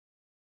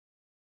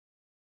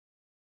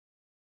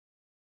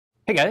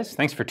Hey guys,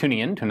 thanks for tuning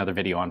in to another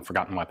video on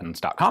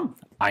ForgottenWeapons.com.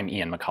 I'm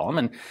Ian McCollum,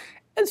 and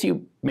as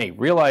you may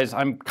realize,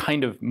 I'm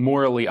kind of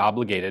morally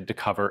obligated to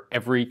cover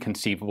every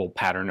conceivable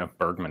pattern of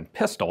Bergmann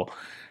pistol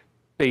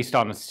based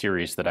on a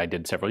series that I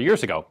did several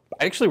years ago.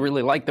 I actually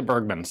really like the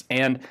Bergmanns,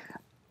 and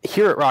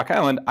here at Rock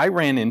Island, I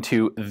ran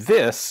into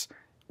this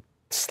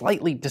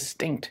slightly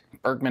distinct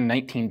Bergmann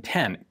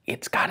 1910.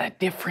 It's got a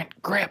different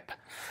grip,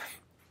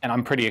 and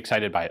I'm pretty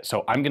excited by it,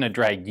 so I'm going to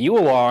drag you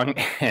along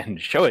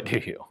and show it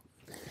to you.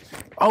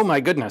 Oh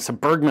my goodness, a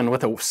Bergmann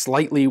with a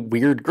slightly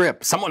weird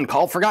grip. Someone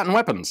call Forgotten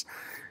Weapons.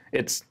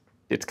 It's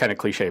kind of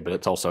cliche, but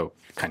it's also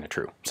kind of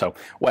true. So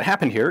what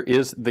happened here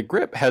is the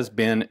grip has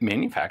been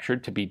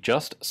manufactured to be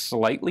just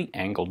slightly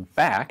angled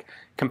back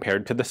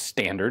compared to the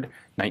standard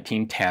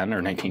 1910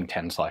 or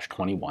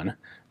 1910/21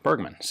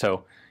 Bergmann.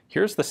 So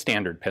here's the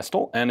standard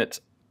pistol, and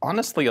it's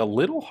honestly a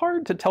little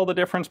hard to tell the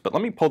difference, but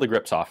let me pull the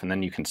grips off and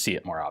then you can see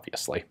it more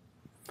obviously.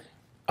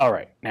 All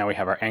right, now we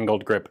have our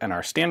angled grip and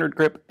our standard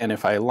grip, and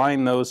if I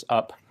line those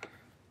up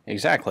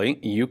exactly,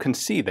 you can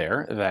see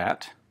there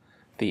that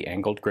the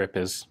angled grip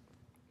is,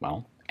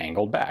 well,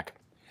 angled back.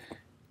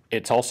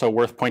 It's also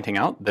worth pointing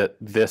out that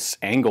this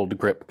angled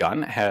grip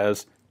gun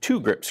has 2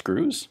 grip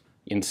screws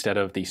instead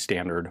of the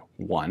standard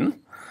 1.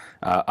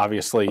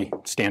 Obviously,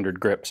 standard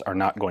grips are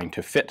not going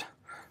to fit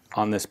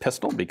on this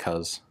pistol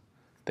because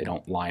they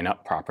don't line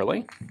up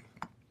properly.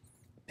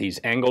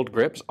 These angled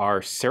grips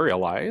are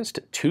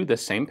serialized to the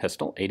same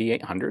pistol,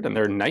 8800, and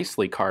they're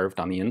nicely carved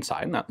on the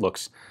inside, and that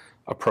looks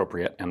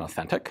appropriate and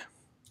authentic.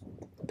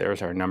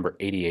 There's our number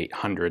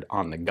 8800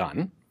 on the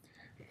gun.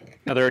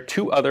 Now there are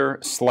 2 other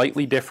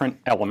slightly different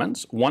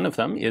elements. One of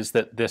them is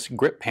that this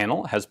grip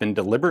panel has been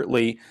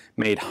deliberately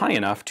made high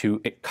enough to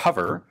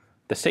cover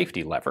the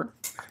safety lever.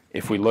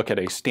 If we look at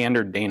a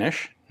standard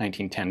Danish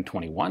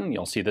 1910-21,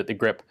 you'll see that the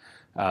grip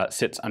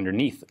sits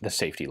underneath the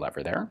safety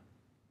lever there.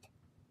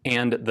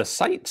 And the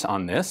sights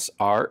on this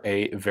are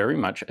very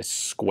much a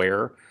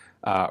square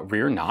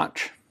rear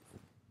notch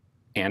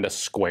and a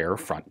square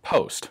front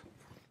post.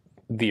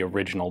 The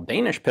original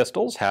Danish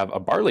pistols have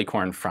a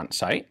barleycorn front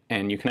sight,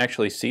 and you can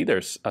actually see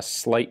there's a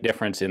slight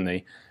difference in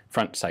the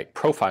front sight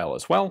profile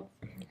as well.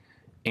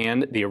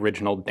 And the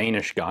original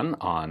Danish gun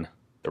on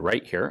the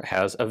right here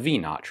has a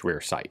V-notch rear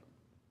sight.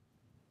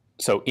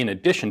 So in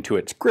addition to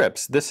its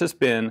grips, this has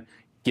been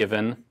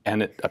given,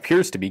 and it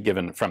appears to be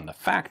given from the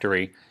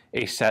factory,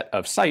 a set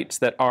of sights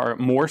that are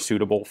more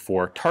suitable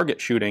for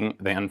target shooting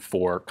than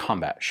for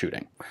combat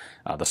shooting.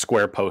 The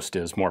square post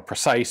is more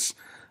precise.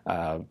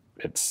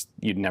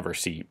 You'd never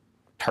see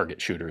target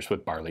shooters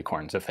with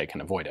barleycorns if they can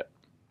avoid it.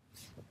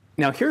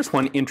 Now here's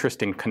one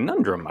interesting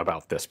conundrum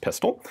about this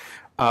pistol.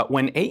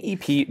 When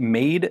AEP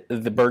made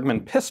the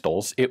Bergmann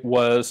pistols, it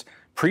was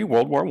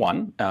pre-World War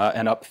I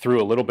and up through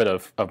a little bit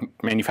of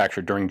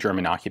manufacture during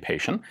German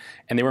occupation,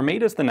 and they were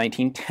made as the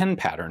 1910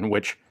 pattern,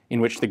 in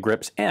which the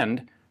grips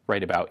end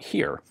right about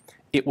here.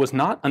 It was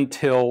not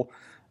until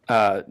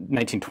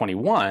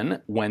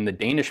 1921, when the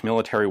Danish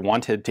military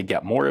wanted to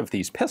get more of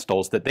these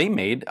pistols, that they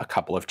made a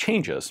couple of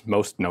changes,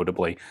 most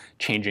notably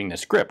changing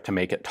this grip to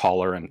make it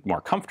taller and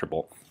more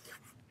comfortable.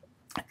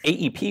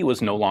 AEP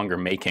was no longer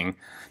making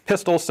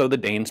pistols, so the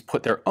Danes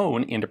put their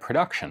own into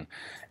production.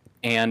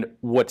 And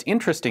what's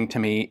interesting to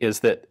me is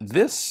that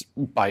this,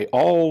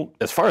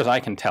 as far as I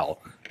can tell,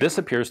 this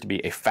appears to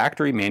be a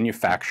factory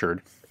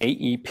manufactured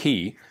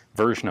AEP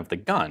version of the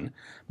gun,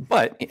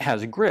 but it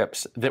has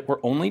grips that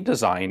were only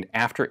designed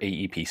after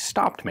AEP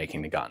stopped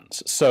making the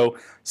guns. So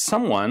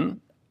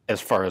someone, as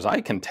far as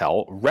I can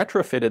tell,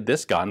 retrofitted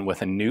this gun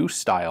with a new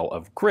style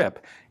of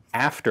grip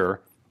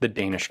after the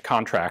Danish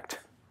contract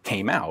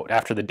came out,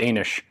 after the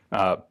Danish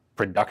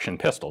production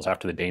pistols,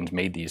 after the Danes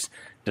made these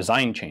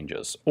design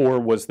changes. Or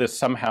was this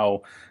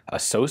somehow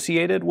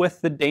associated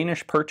with the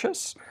Danish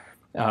purchase?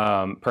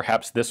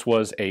 Perhaps this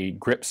was a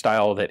grip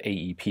style that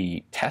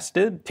AEP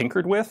tested,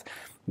 tinkered with.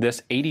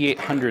 This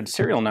 8800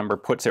 serial number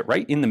puts it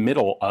right in the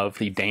middle of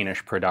the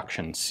Danish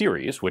production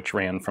series, which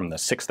ran from the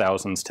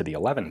 6000s to the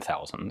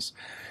 11000s.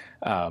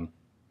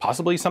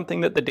 Possibly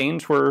something that the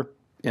Danes were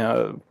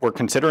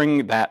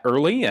considering that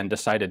early and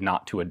decided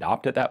not to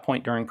adopt at that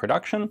point during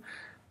production.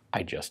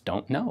 I just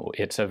don't know.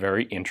 It's a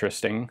very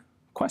interesting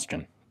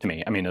question to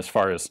me. I mean, as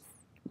far as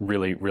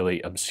really,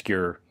 really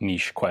obscure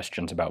niche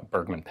questions about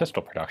Bergmann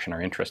pistol production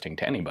are interesting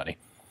to anybody.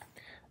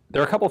 There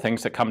are a couple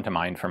things that come to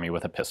mind for me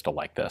with a pistol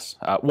like this.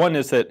 One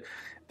is that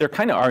there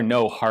kind of are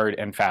no hard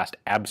and fast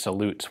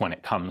absolutes when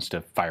it comes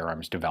to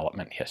firearms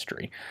development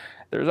history.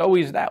 There's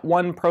always that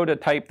one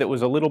prototype that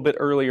was a little bit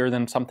earlier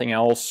than something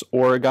else,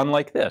 or a gun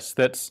like this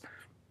that's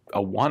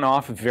a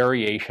one-off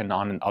variation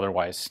on an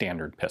otherwise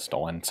standard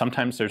pistol. And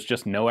sometimes there's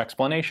just no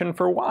explanation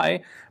for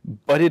why,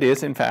 but it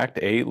is in fact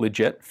a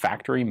legit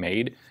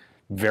factory-made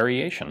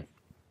variation.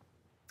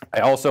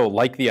 I also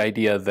like the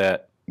idea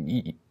that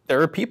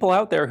there are people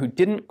out there who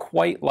didn't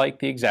quite like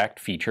the exact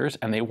features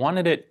and they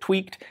wanted it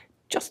tweaked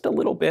just a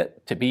little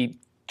bit to be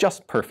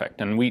just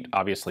perfect. And we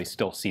obviously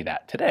still see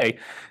that today,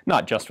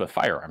 not just with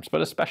firearms, but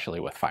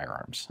especially with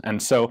firearms.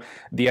 And so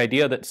the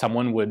idea that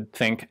someone would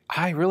think,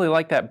 I really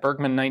like that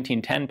Bergmann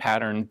 1910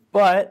 pattern,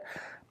 but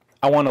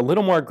I want a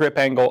little more grip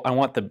angle. I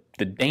want the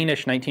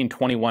Danish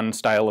 1921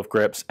 style of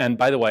grips. And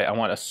by the way, I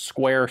want a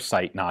square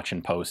sight notch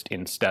and post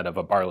instead of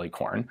a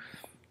barleycorn.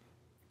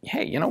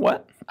 Hey, you know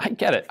what? I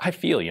get it. I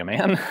feel you,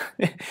 man.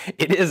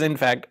 It is, in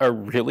fact, a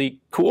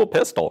really cool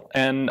pistol.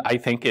 And I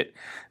think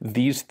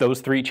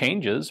those three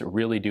changes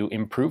really do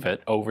improve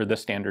it over the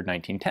standard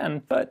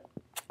 1910. But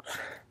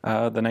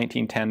the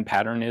 1910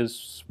 pattern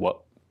is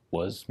what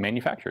was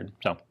manufactured.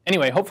 So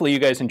anyway, hopefully you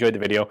guys enjoyed the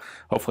video.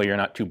 Hopefully you're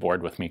not too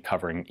bored with me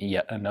covering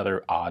yet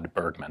another odd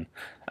Bergmann.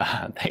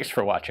 Thanks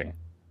for watching.